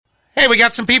Hey, we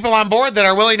got some people on board that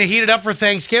are willing to heat it up for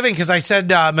Thanksgiving because I said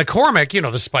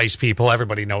McCormick, the spice people,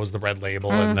 everybody knows the red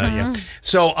label.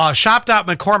 So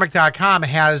shop.mccormick.com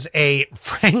has a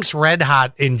Frank's Red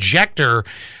Hot injector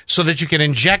so that you can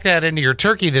inject that into your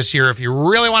turkey this year if you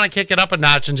really want to kick it up a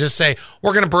notch and just say,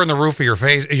 we're going to burn the roof of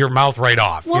your mouth right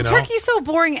off. Well, turkey's so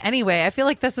boring anyway. I feel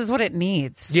like this is what it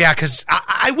needs. Yeah, because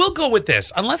I will go with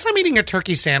this. Unless I'm eating a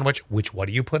turkey sandwich, what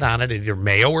do you put on it? Either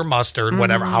mayo or mustard,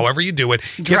 whatever, however you do it.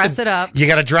 Dress it up. You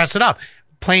got to dress it up.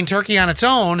 Plain turkey on its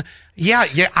own,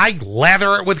 I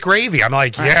lather it with gravy. I'm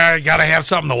like, you got to have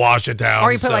something to wash it down.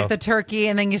 Or you put like the turkey,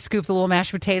 and then you scoop the little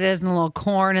mashed potatoes and the little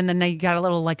corn, and then you got a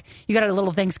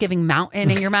little Thanksgiving mountain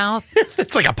in your mouth.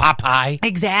 It's like a pot pie.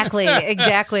 Exactly.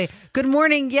 Good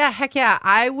morning. Yeah, heck yeah.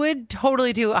 I would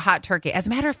totally do a hot turkey. As a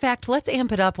matter of fact, let's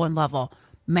amp it up one level.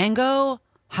 Mango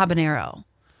habanero.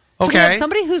 So we have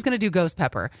somebody who's going to do ghost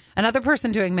pepper, another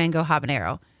person doing mango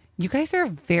habanero. You guys are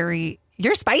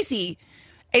you're spicy.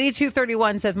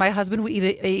 8231 says, my husband would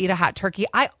eat a hot turkey.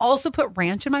 I also put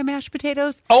ranch in my mashed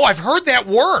potatoes. Oh, I've heard that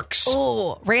works.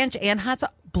 Oh, ranch and hot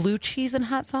sauce. Blue cheese and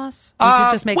hot sauce? You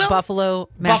could just make buffalo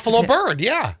bird,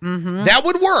 yeah. Mm-hmm. That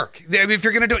would work. If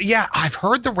you're going to do it. Yeah, I've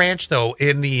heard the ranch, though,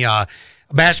 in the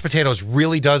mashed potatoes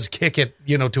really does kick it,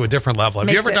 to a different level. Have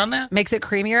you ever done that? Makes it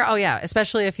creamier? Oh, yeah.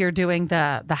 Especially if you're doing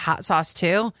the hot sauce,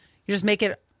 too. You just make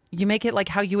it like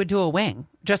how you would do a wing,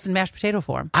 just in mashed potato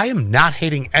form. I am not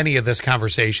hating any of this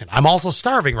conversation. I'm also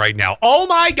starving right now. Oh,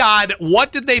 my God.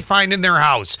 What did they find in their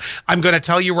house? I'm going to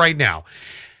tell you right now.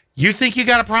 You think you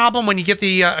got a problem when you get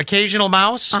the occasional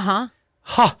mouse? Uh-huh.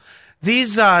 Huh.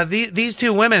 These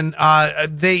two women,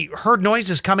 they heard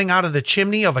noises coming out of the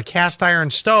chimney of a cast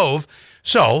iron stove.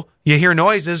 So you hear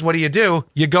noises. What do?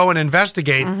 You go and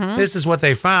investigate. Mm-hmm. This is what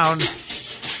they found.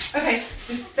 Okay.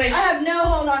 Just say. I have no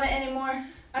hold on it anymore.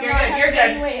 You're good. You're good.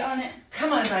 Any weight on it.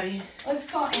 Come on, buddy. Let's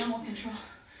call animal control.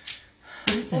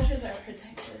 What is it? Vultures are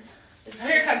protected. Oh,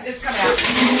 here it comes. It's coming out.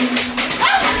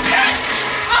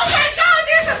 Oh my God!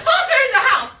 There's a vulture in the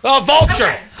house. A vulture.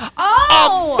 Okay.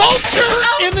 Oh, a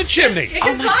vulture in the chimney. It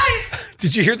can fly.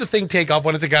 Did you hear the thing take off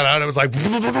when it got out? It was like.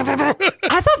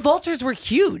 I thought vultures were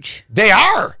huge. They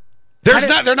are.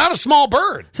 They're not a small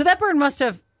bird. So that bird must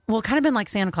have. Well, kind of been like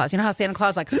Santa Claus. You know how Santa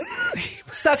Claus sucks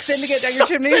in to get down your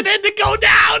chimney? Sucks it in to go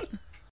down.